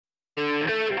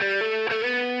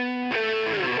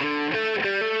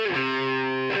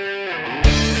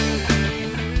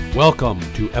Welcome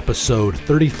to episode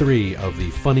 33 of the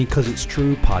Funny 'Cause It's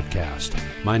True podcast.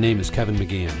 My name is Kevin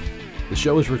McGeehan. The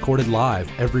show is recorded live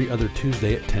every other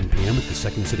Tuesday at 10 p.m. at the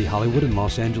Second City Hollywood in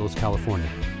Los Angeles, California.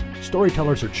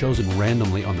 Storytellers are chosen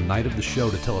randomly on the night of the show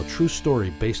to tell a true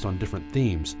story based on different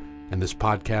themes, and this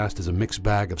podcast is a mixed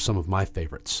bag of some of my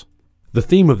favorites. The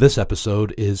theme of this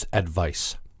episode is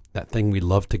advice, that thing we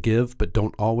love to give but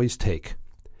don't always take.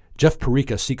 Jeff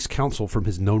Perreca seeks counsel from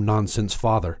his no-nonsense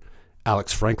father.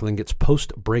 Alex Franklin gets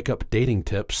post-breakup dating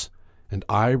tips, and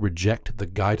I reject the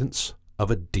guidance of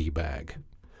a D-bag.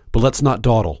 But let's not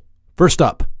dawdle. First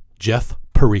up, Jeff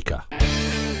Perreca.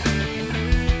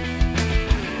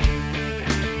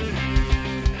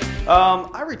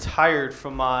 I retired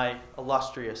from my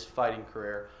illustrious fighting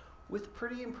career with a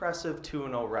pretty impressive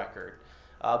 2-0 record.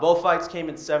 Both fights came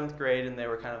in 7th grade, and they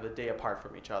were kind of a day apart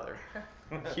from each other.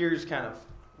 Here's kind of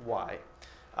why.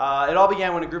 It all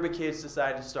began when a group of kids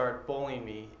decided to start bullying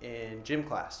me in gym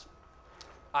class.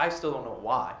 I still don't know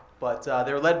why, but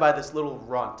they were led by this little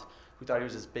runt who thought he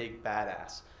was this big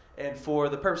badass. And for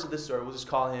the purpose of this story, we'll just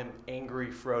call him Angry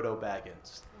Frodo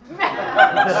Baggins.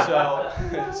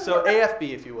 So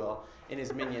AFB, if you will, and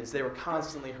his minions, they were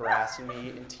constantly harassing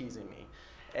me and teasing me.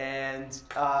 And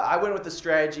I went with the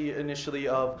strategy initially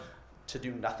of to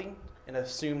do nothing and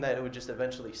assume that it would just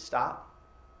eventually stop.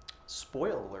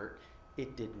 Spoiler alert.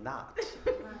 It did not.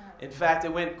 In fact,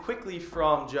 it went quickly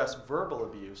from just verbal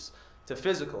abuse to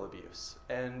physical abuse.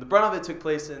 And the brunt of it took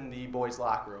place in the boys'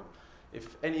 locker room.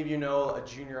 If any of you know a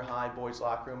junior high boys'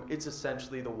 locker room, it's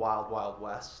essentially the wild, wild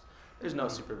west. There's no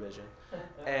supervision.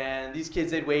 And these kids,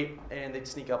 they'd wait and they'd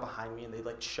sneak up behind me and they'd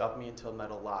like shove me into a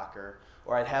metal locker.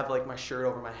 Or I'd have like my shirt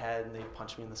over my head and they'd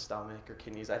punch me in the stomach or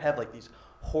kidneys. I'd have like these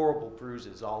horrible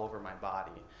bruises all over my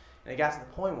body. And it got to the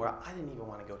point where I didn't even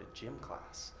want to go to gym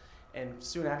class. And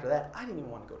soon after that, I didn't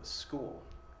even want to go to school.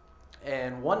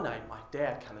 And one night, my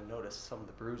dad kind of noticed some of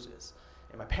the bruises.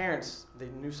 And my parents, they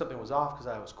knew something was off because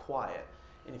I was quiet.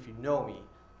 And if you know me,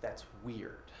 that's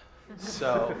weird.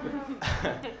 So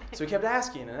he kept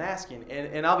asking and asking.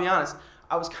 And I'll be honest,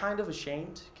 I was kind of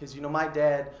ashamed because, you know, my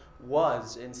dad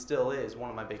was and still is one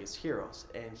of my biggest heroes.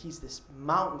 And he's this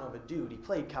mountain of a dude. He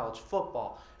played college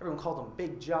football. Everyone called him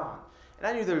Big John. And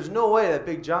I knew there was no way that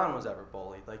Big John was ever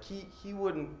bullied. Like, he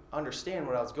wouldn't understand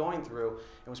what I was going through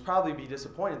and was probably be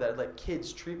disappointed that I'd let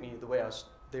kids treat me the way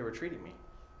they were treating me.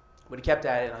 But he kept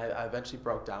at it, and I eventually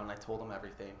broke down, and I told him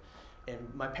everything.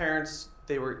 And my parents,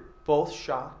 they were both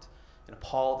shocked and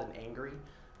appalled and angry,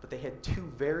 but they had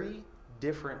two very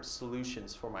different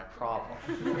solutions for my problem.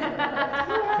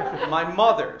 My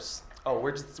mother's,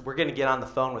 we're going to get on the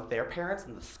phone with their parents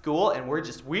in the school, and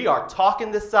we are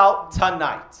talking this out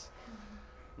tonight.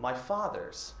 My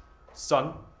father's,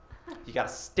 son, you gotta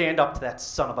stand up to that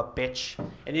son of a bitch,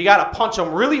 and you gotta punch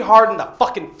him really hard in the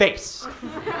fucking face.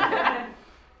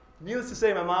 Needless to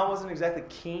say, my mom wasn't exactly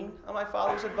keen on my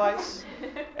father's advice,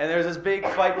 and there was this big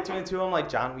fight between the two of them, like,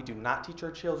 John, we do not teach our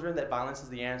children that violence is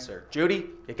the answer. Judy,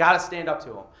 you gotta stand up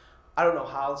to him. I don't know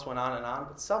how this went on and on,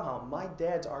 but somehow my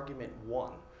dad's argument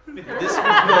won. This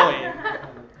was going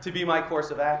to be my course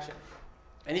of action.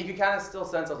 And you could kind of still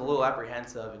sense I was a little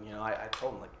apprehensive, and you know, I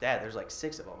told him, like, Dad, there's like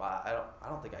 6 of them. I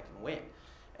don't think I can win.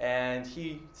 And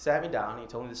he sat me down and he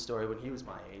told me the story when he was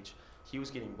my age. He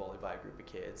was getting bullied by a group of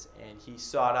kids, and he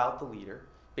sought out the leader,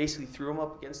 basically threw him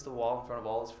up against the wall in front of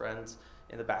all his friends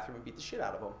in the bathroom and beat the shit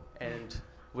out of him. And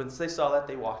once they saw that,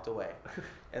 they walked away.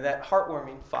 And that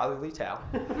heartwarming fatherly tale.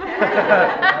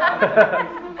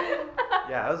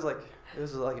 Yeah, it was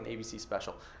like an ABC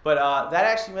special. But that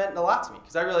actually meant a lot to me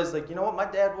because I realized, like, you know what, my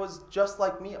dad was just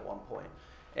like me at one point.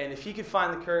 And if he could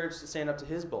find the courage to stand up to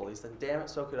his bullies, then damn it,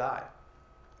 so could I.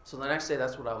 So the next day,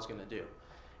 that's what I was going to do.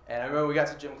 And I remember we got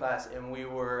to gym class and we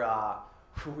were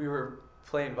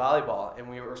playing volleyball and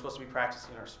we were supposed to be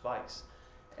practicing our spikes.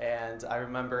 And I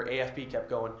remember AFB kept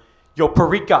going, "Yo,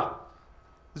 Perreca,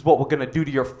 this is what we're going to do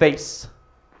to your face."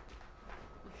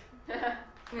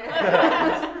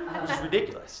 Which is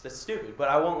ridiculous. That's stupid, but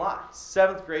I won't lie.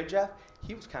 7th grade Jeff,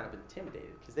 he was kind of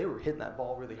intimidated because they were hitting that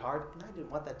ball really hard, and I didn't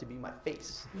want that to be my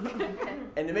face.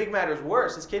 And to make matters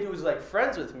worse, this kid who was like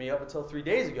friends with me up until 3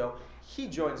 days ago, he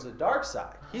joins the dark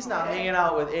side. He's now hanging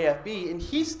out with AFB, and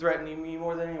he's threatening me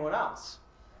more than anyone else.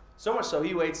 So much so,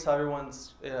 he waits till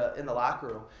everyone's in the locker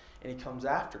room, and he comes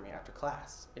after me after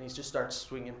class, and he just starts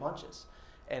swinging punches.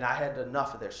 And I had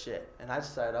enough of their shit, and I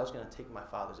decided I was going to take my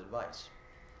father's advice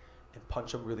and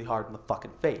punch him really hard in the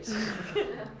fucking face.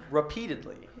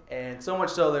 Repeatedly. And so much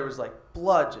so there was like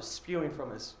blood just spewing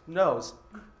from his nose.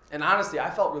 And honestly, I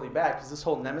felt really bad because this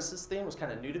whole nemesis thing was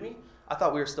kind of new to me. I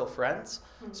thought we were still friends.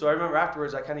 So I remember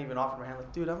afterwards, I kind of even offered my hand,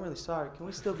 like, dude, I'm really sorry. Can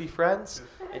we still be friends?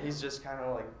 And he's just kind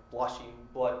of like blushing,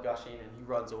 blood gushing, and he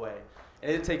runs away.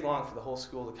 And it didn't take long for the whole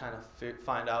school to kind of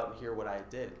find out and hear what I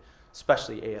did,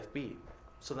 especially AFB.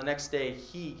 So the next day,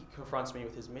 he confronts me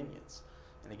with his minions.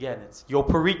 And again, it's, yo,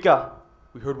 Perreca,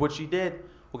 we heard what you did.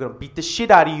 We're going to beat the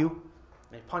shit out of you.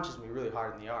 And he punches me really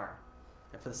hard in the arm.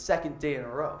 And for the second day in a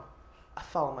row, I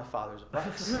follow my father's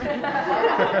advice.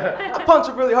 I punched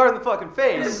him really hard in the fucking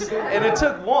face. And it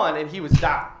took one, and he was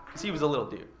down. Because he was a little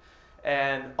dude.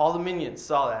 And all the minions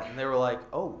saw that, and they were like,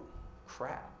 oh,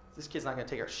 crap. This kid's not going to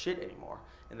take our shit anymore.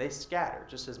 And they scattered,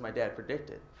 just as my dad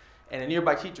predicted. And a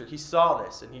nearby teacher, he saw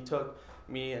this, and he took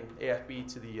me and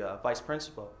AFB to the vice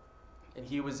principal. And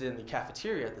he was in the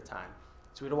cafeteria at the time.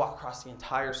 So we had to walk across the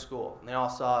entire school. And they all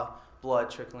saw blood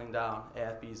trickling down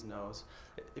AFB's nose.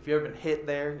 If you've ever been hit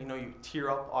there, you know you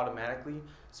tear up automatically.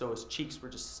 So his cheeks were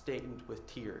just stained with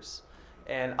tears.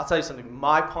 And I'll tell you something,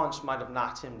 my punch might have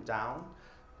knocked him down,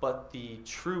 but the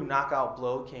true knockout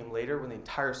blow came later when the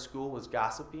entire school was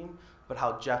gossiping about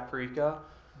how Jeff Perreca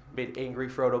made angry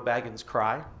Frodo Baggins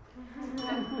cry.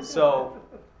 So,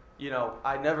 you know,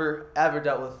 I never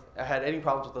ever had any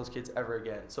problems with those kids ever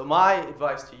again. So my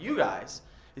advice to you guys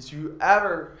is if you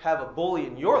ever have a bully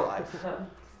in your life,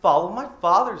 follow my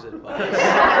father's advice.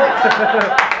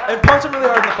 And punch him really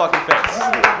hard in the fucking face.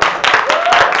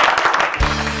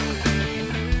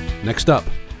 Next up,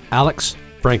 Alex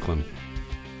Franklin.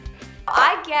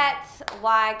 I get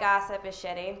why gossip is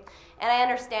shitty, and I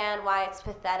understand why it's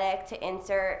pathetic to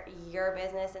insert your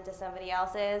business into somebody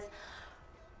else's,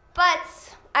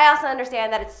 but I also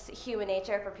understand that it's human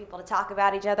nature for people to talk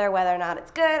about each other, whether or not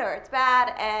it's good or it's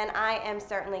bad, and I am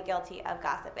certainly guilty of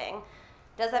gossiping.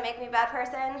 Does that make me a bad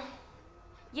person?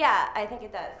 Yeah, I think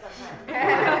it does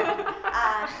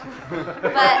sometimes.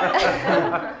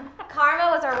 But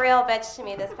karma was a real bitch to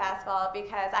me this past fall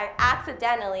because I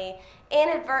accidentally,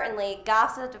 inadvertently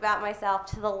gossiped about myself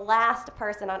to the last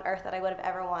person on earth that I would have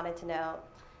ever wanted to know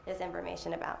this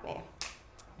information about me.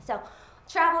 So,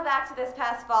 travel back to this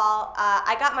past fall,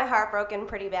 I got my heart broken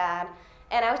pretty bad,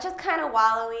 and I was just kind of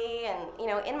wallowy and, you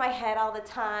know, in my head all the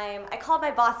time. I called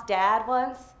my boss Dad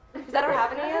once. Has that ever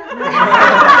happened to you?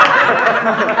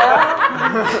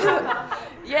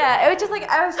 Yeah, it was just like,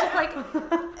 I was just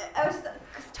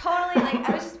totally, like,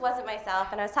 I wasn't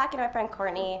myself, and I was talking to my friend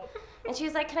Courtney, and she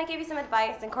was like, can I give you some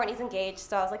advice? And Courtney's engaged,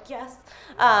 so I was like, yes.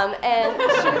 And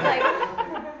she was like,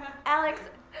 Alex,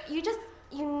 you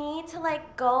need to,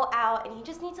 like, go out, and you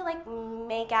just need to, like,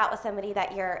 make out with somebody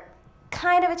that you're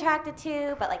kind of attracted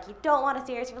to, but, like, you don't want a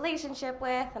serious relationship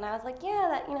with. And I was like, yeah,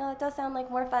 that, you know, it does sound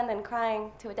like more fun than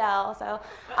crying to Adele, so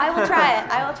I will try it.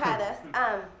 I will try this.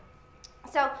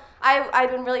 So I'd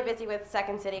been really busy with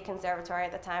Second City Conservatory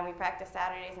at the time. We practiced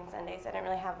Saturdays and Sundays. I didn't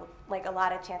really have, like, a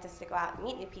lot of chances to go out and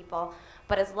meet new people.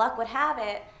 But as luck would have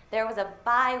it, there was a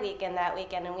bye weekend that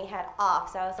weekend, and we had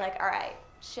off. So I was like, all right,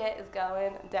 shit is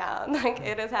going down. Like,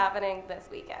 it is happening this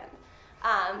weekend.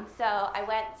 So I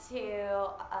went to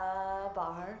a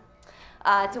bar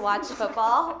to watch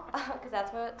football, because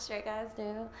that's what straight guys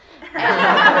do.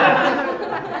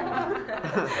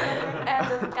 And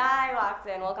this guy walks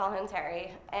in, we'll call him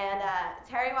Terry, and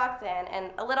Terry walks in,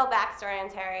 and a little backstory on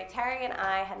Terry. Terry and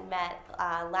I had met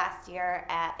last year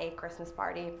at a Christmas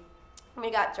party. We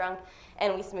got drunk,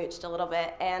 and we smooched a little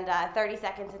bit, and 30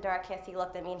 seconds into our kiss, he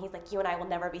looked at me, and he's like, you and I will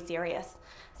never be serious.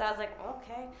 So I was like,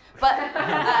 okay. But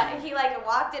he, like,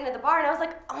 walked into the bar, and I was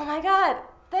like, oh, my God,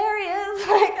 there he is.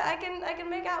 Like, I can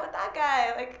make out with that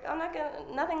guy. Like,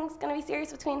 nothing's going to be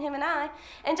serious between him and I.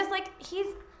 And just, like,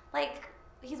 he's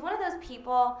one of those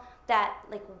people that,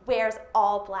 like, wears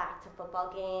all black to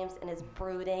football games and is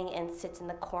brooding and sits in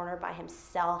the corner by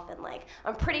himself. And, like,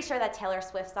 I'm pretty sure that Taylor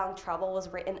Swift song Trouble was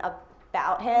written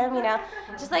about him, you know,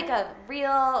 just like a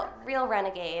real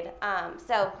renegade.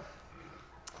 So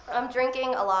I'm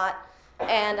drinking a lot,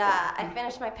 and I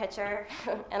finish my pitcher,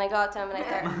 and I go up to him and I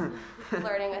start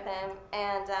flirting with him,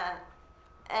 and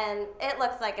it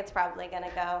looks like it's probably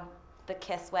gonna go the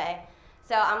kiss way.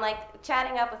 So I'm, like,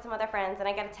 chatting up with some other friends, and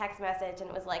I get a text message, and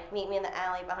it was like, meet me in the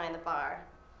alley behind the bar.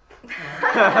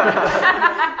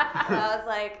 I was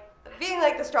like, being,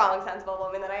 like, the strong, sensible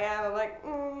woman that I am, I'm like,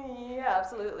 yeah,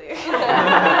 absolutely.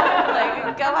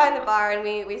 Like, go behind the bar, and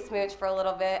we smooch for a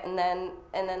little bit, and then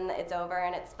it's over,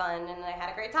 and it's fun, and I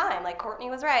had a great time. Like, Courtney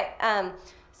was right.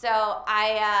 So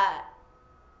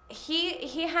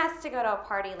he has to go to a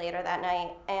party later that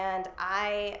night, and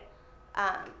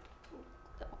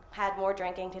had more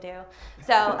drinking to do.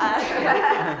 So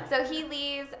so he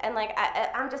leaves, and like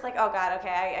I'm just like, oh God,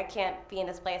 okay, I can't be in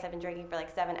this place. I've been drinking for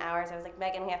like 7 hours. I was like,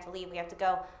 Megan, we have to leave. We have to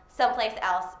go someplace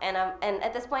else. And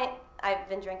at this point, I've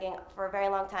been drinking for a very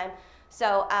long time.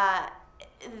 So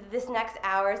this next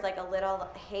hour is like a little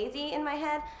hazy in my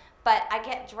head, but I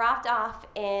get dropped off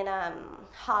in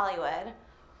Hollywood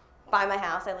by my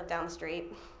house. I live down the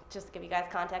street. Just to give you guys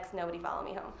context, nobody follow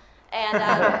me home. And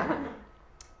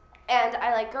and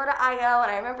I like go to IO, and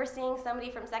I remember seeing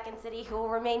somebody from Second City who will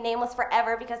remain nameless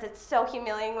forever because it's so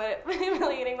humiliating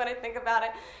when I think about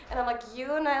it. And I'm like,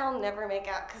 you and I'll never make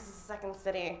out because it's Second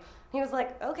City. He was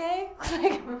like, okay,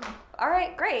 like, all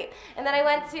right, great. And then I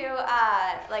went to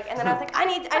and then I was like, I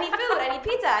need food, I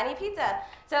need pizza.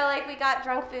 So like we got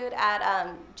drunk food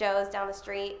at Joe's down the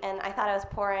street, and I thought I was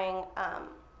pouring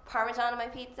Parmesan on my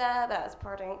pizza, but I was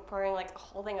pouring like a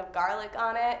whole thing of garlic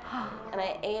on it, and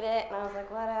I ate it, and I was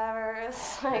like, whatever,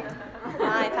 it's like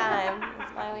my time,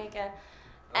 it's my weekend.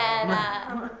 And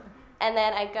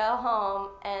then I go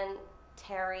home, and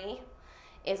Terry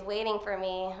is waiting for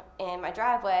me in my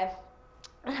driveway,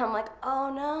 and I'm like, oh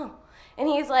no. And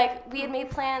he's like, we had made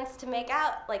plans to make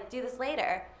out, like do this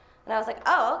later. And I was like,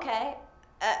 oh, okay.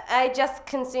 I just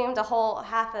consumed a whole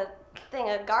half a thing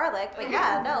of garlic, but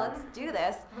yeah, no, let's do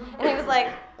this. And he was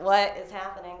like, what is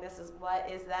happening? What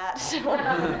is that?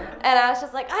 And I was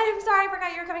just like, I'm sorry, I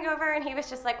forgot you were coming over. And he was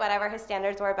just like, whatever. His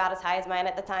standards were about as high as mine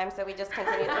at the time, so we just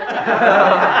continued to And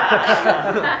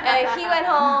he went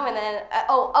home, and then,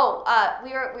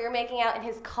 we were making out in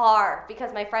his car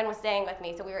because my friend was staying with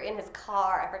me, so we were in his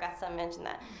car. I forgot to mention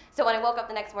that. So when I woke up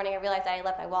the next morning, I realized I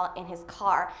left my wallet in his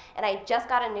car, and I just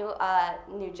got a new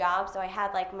job, so I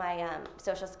had like my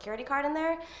social security card in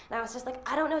there, and I was just like,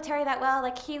 I don't know Terry that well,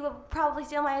 like he would probably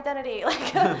steal my identity,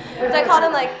 like so I called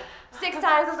him like 6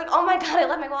 times. I was like, oh my God, I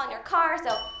left my wallet in your car. So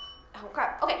oh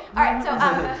crap, okay, all right. So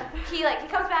he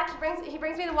comes back, he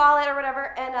brings me the wallet or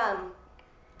whatever, and then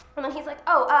he's like,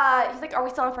 are we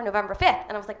still on for November 5th?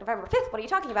 And I was like, November 5th? What are you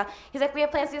talking about? He's like, we have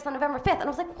plans to do this on November 5th. And I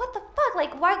was like, what the fuck?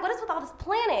 Like, what is with all this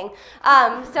planning?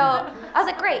 So I was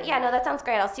like, great, yeah, no, that sounds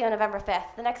great. I'll see you on November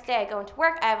 5th. The next day I go into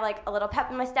work. I have like a little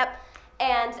pep in my step.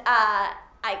 And I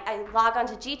log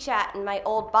onto GChat, and my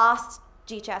old boss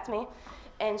GChats me.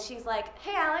 And she's like,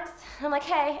 hey, Alex. And I'm like,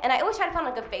 hey. And I always try to put on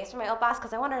a good face for my old boss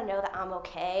because I want her to know that I'm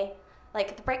okay.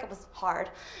 Like, the breakup was hard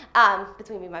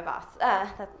between me and my boss. I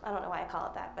don't know why I call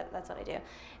it that, but that's what I do.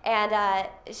 And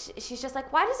she's just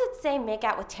like, why does it say make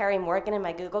out with Terry Morgan in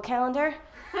my Google Calendar?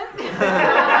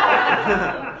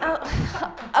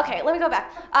 Okay, let me go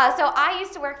back. So I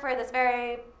used to work for this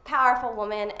very powerful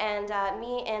woman, and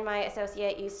me and my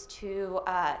associate used to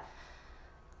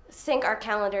sync our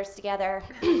calendars together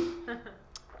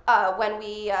when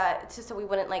we, so we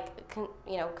wouldn't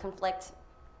conflict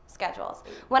schedules.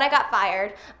 When I got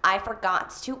fired, I forgot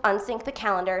to unsync the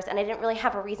calendars, and I didn't really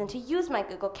have a reason to use my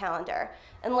Google Calendar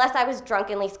unless I was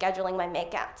drunkenly scheduling my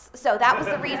makeouts. So that was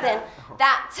the reason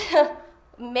that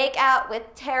make out with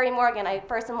Terry Morgan, I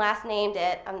first and last named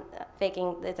it. I'm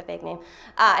faking, it's a fake name.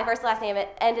 I first and last named it,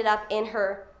 ended up in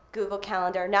her Google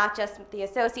Calendar, not just the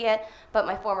associate, but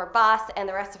my former boss and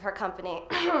the rest of her company.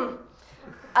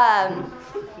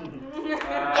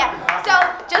 Yeah, so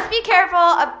just be careful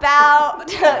about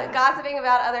gossiping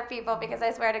about other people, because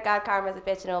I swear to God, karma's a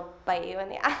bitch and it'll bite you in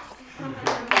the ass. Thank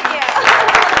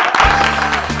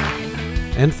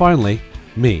you. And finally,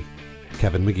 me,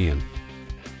 Kevin McGeehan.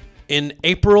 In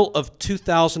April of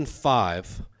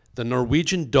 2005, the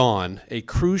Norwegian Dawn, a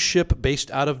cruise ship based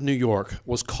out of New York,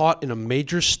 was caught in a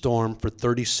major storm for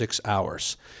 36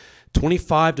 hours.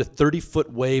 25 to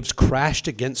 30-foot waves crashed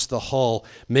against the hull,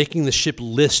 making the ship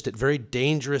list at very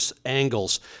dangerous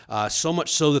angles, so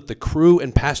much so that the crew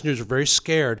and passengers were very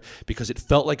scared because it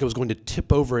felt like it was going to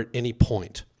tip over at any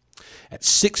point. At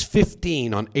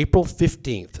 6:15 on April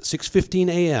 15th, 6:15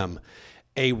 a.m.,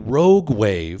 a rogue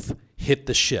wave hit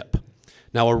the ship.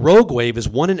 Now, a rogue wave is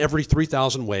 1 in every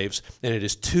 3,000 waves, and it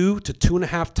is 2 to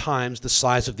 2.5 times the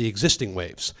size of the existing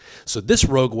waves. So this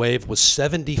rogue wave was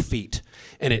 70 feet,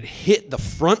 and it hit the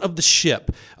front of the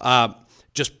ship,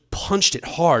 just punched it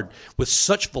hard with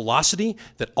such velocity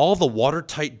that all the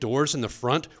watertight doors in the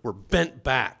front were bent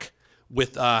back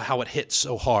with how it hit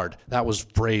so hard. That was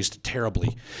phrased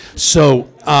terribly. So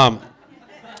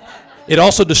it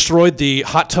also destroyed the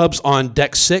hot tubs on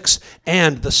deck 6,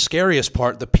 and the scariest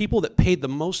part, the people that paid the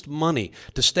most money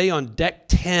to stay on deck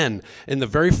 10 in the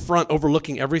very front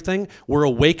overlooking everything were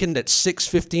awakened at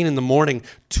 6:15 in the morning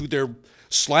to their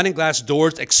sliding glass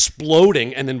doors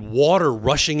exploding and then water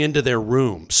rushing into their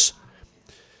rooms.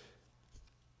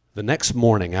 The next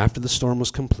morning, after the storm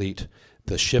was complete,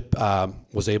 the ship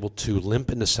was able to limp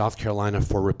into South Carolina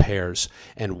for repairs.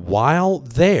 And while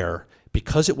there,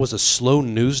 because it was a slow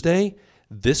news day,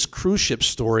 this cruise ship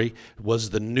story was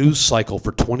the news cycle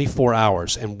for 24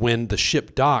 hours. And when the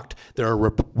ship docked, there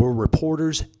were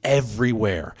reporters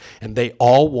everywhere. And they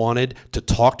all wanted to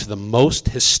talk to the most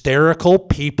hysterical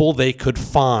people they could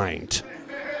find.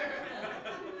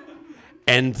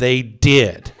 And they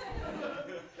did.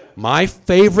 My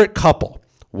favorite couple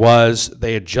was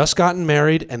they had just gotten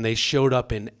married and they showed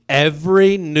up in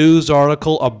every news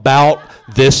article about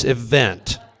this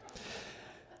event.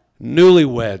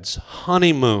 Newlyweds,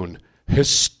 honeymoon,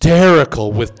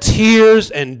 hysterical with tears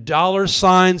and dollar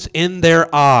signs in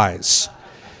their eyes.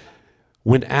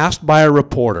 When asked by a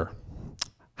reporter,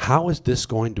 "How is this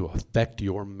going to affect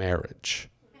your marriage?"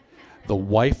 the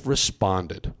wife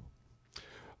responded,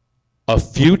 "A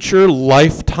future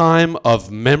lifetime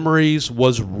of memories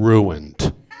was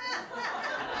ruined."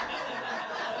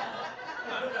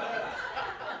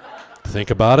 Think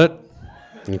about it.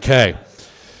 Okay.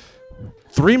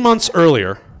 3 months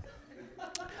earlier,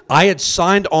 I had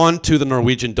signed on to the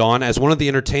Norwegian Dawn as one of the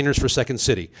entertainers for Second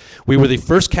City. We were the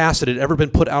first cast that had ever been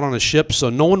put out on a ship, so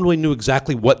no one really knew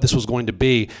exactly what this was going to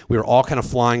be. We were all kind of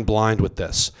flying blind with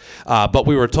this. But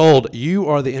we were told, "You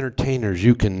are the entertainers.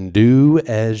 You can do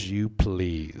as you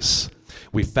please."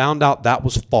 We found out that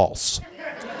was false.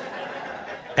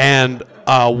 And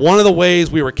one of the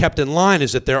ways we were kept in line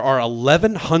is that there are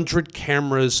 1,100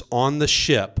 cameras on the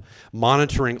ship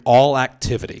monitoring all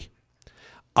activity.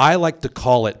 I like to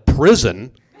call it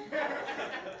prison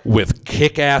with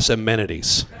kick-ass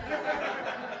amenities.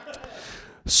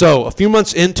 So a few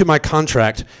months into my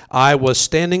contract, I was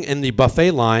standing in the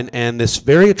buffet line, and this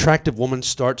very attractive woman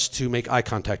starts to make eye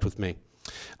contact with me.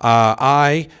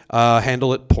 I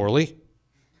handle it poorly.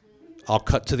 I'll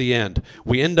cut to the end.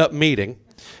 We end up meeting,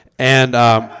 and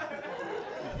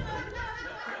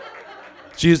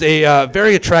she's a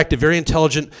very attractive, very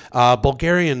intelligent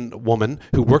Bulgarian woman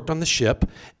who worked on the ship,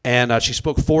 and she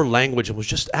spoke 4 languages and was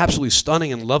just absolutely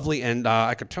stunning and lovely, and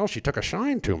I could tell she took a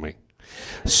shine to me.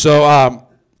 So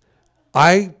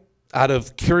I, out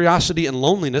of curiosity and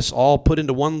loneliness, all put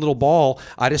into one little ball,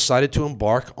 I decided to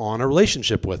embark on a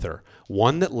relationship with her,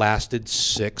 one that lasted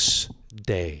 6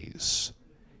 days.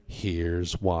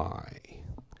 Here's why.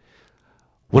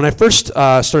 When I first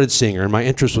started seeing her and my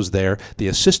interest was there, the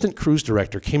assistant cruise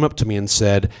director came up to me and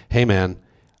said, "Hey man,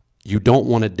 you don't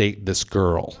want to date this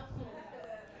girl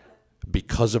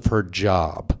because of her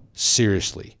job.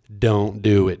 Seriously, don't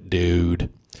do it, dude."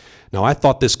 Now I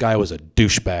thought this guy was a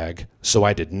douchebag, so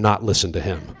I did not listen to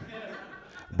him.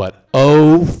 But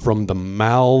oh, from the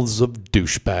mouths of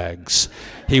douchebags.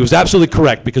 He was absolutely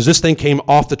correct because this thing came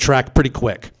off the track pretty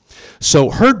quick. So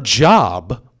her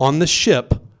job on the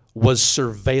ship was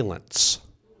surveillance.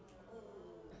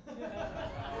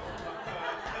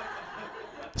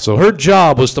 So her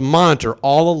job was to monitor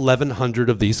all 1,100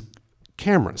 of these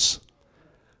cameras.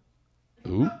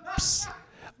 Oops.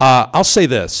 I'll say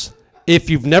this. If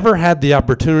you've never had the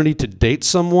opportunity to date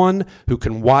someone who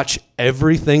can watch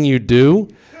everything you do,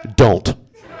 don't.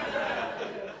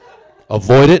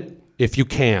 Avoid it if you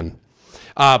can.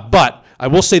 But I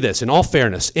will say this, in all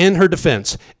fairness, in her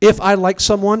defense, if I liked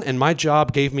someone and my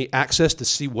job gave me access to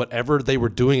see whatever they were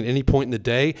doing at any point in the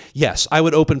day, yes, I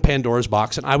would open Pandora's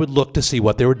box and I would look to see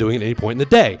what they were doing at any point in the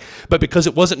day. But because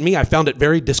it wasn't me, I found it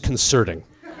very disconcerting.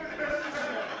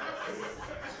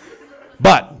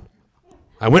 But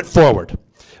I went forward.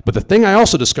 But the thing I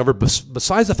also discovered,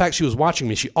 besides the fact she was watching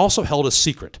me, she also held a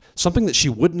secret, something that she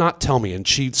would not tell me. And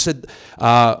she said,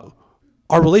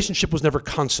 our relationship was never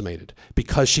consummated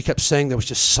because she kept saying there was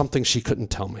just something she couldn't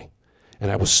tell me. And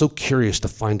I was so curious to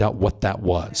find out what that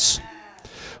was.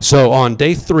 So on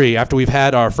day 3, after we've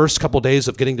had our first couple days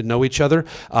of getting to know each other,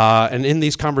 and in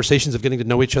these conversations of getting to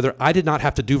know each other, I did not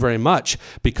have to do very much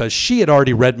because she had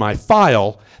already read my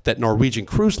file that Norwegian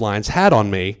Cruise Lines had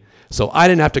on me, so I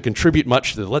didn't have to contribute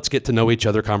much to the let's get to know each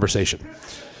other conversation.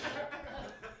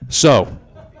 So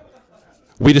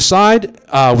we decide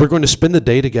we're going to spend the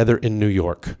day together in New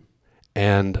York.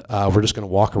 And we're just going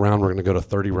to walk around. We're going to go to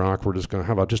 30 Rock. We're just going to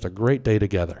have just a great day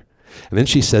together. And then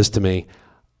she says to me,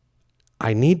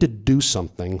 "I need to do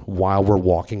something while we're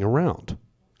walking around."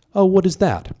 "Oh, what is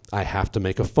that?" "I have to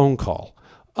make a phone call."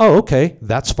 "Oh, okay,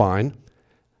 that's fine."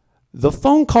 "The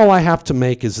phone call I have to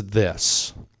make is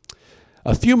this.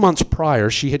 A few months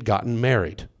prior, she had gotten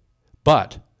married.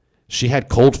 But she had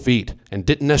cold feet and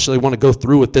didn't necessarily want to go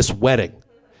through with this wedding.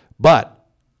 But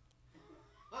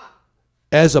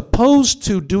as opposed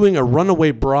to doing a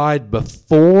runaway bride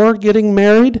before getting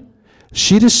married,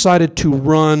 she decided to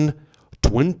run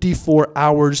 24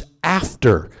 hours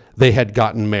after they had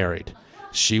gotten married.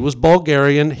 She was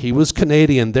Bulgarian, he was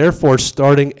Canadian, therefore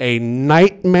starting a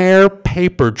nightmare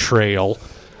paper trail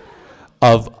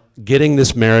of getting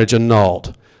this marriage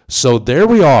annulled. So there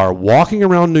we are, walking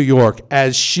around New York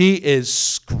as she is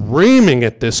screaming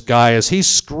at this guy, as he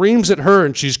screams at her,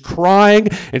 and she's crying,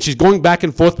 and she's going back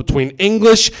and forth between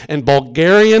English and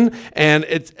Bulgarian, and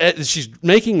she's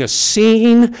making a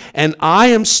scene, and I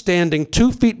am standing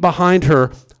 2 feet behind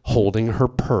her, holding her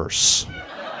purse.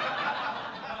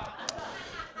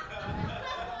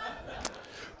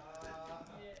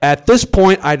 At this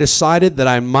point, I decided that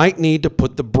I might need to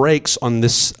put the brakes on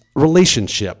this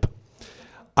relationship.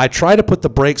 I try to put the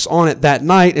brakes on it that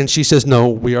night, and she says, no,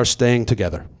 we are staying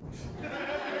together.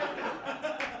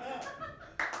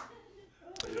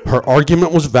 Her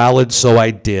argument was valid, so I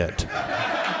did.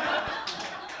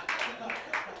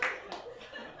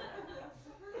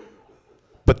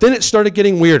 But then it started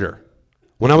getting weirder.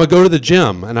 When I would go to the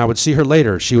gym and I would see her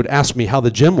later, she would ask me how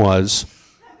the gym was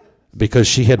because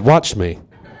she had watched me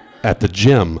at the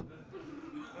gym.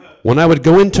 When I would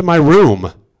go into my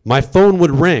room, my phone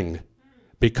would ring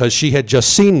because she had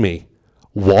just seen me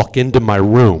walk into my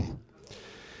room.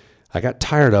 I got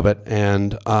tired of it,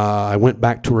 and I went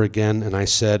back to her again, and I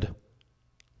said,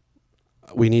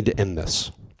 we need to end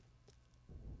this.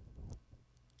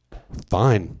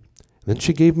 Fine. Then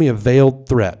she gave me a veiled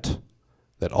threat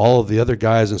that all of the other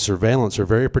guys in surveillance are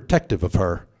very protective of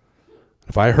her.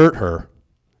 If I hurt her,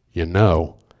 you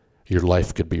know, your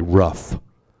life could be rough.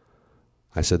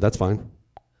 I said, that's fine.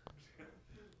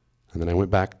 And then I went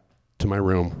back to my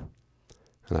room,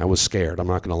 and I was scared. I'm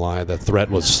not going to lie. The threat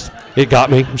was, it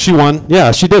got me. She won.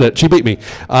 Yeah, she did it. She beat me.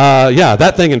 Yeah,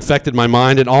 that thing infected my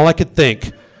mind, and all I could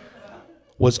think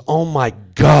was, oh my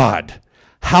God,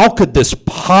 how could this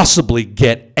possibly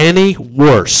get any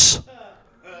worse?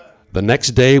 The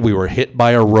next day, we were hit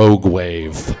by a rogue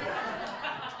wave.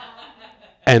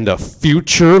 And a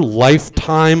future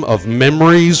lifetime of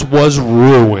memories was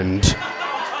ruined.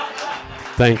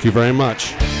 Thank you very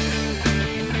much.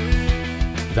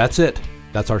 That's it.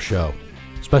 That's our show.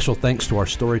 Special thanks to our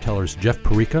storytellers Jeff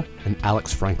Perreca and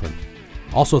Alex Franklin.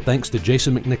 Also thanks to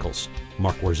Jason McNichols,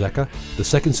 Mark Warzeka, the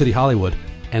Second City Hollywood,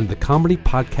 and the Comedy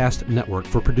Podcast Network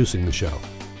for producing the show.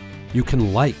 You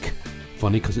can like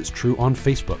Funny 'Cause It's True on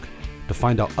Facebook to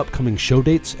find out upcoming show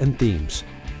dates and themes.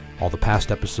 All the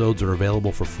past episodes are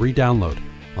available for free download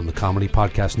on the Comedy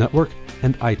Podcast Network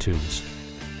and iTunes.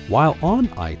 While on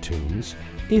iTunes,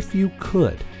 if you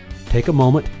could, take a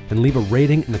moment and leave a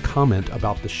rating and a comment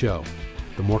about the show.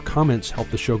 The more comments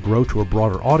help the show grow to a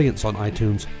broader audience on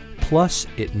iTunes, plus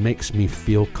it makes me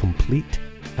feel complete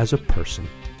as a person.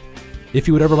 If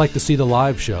you would ever like to see the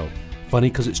live show, Funny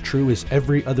 'Cause It's True is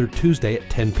every other Tuesday at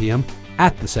 10 p.m.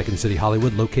 at the Second City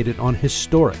Hollywood, located on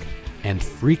historic and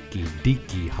freaky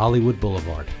deaky Hollywood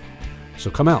Boulevard.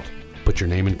 So come out, put your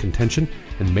name in contention,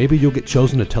 and maybe you'll get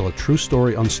chosen to tell a true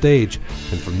story on stage,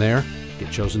 and from there,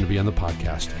 get chosen to be on the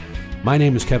podcast. My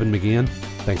name is Kevin McGeehan.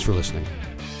 Thanks for listening.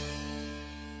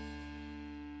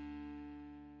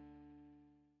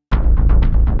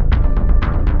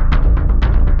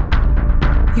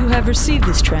 You have received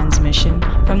this transmission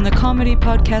from the Comedy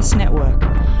Podcast Network.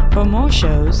 For more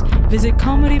shows, visit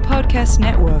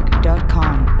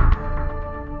comedypodcastnetwork.com.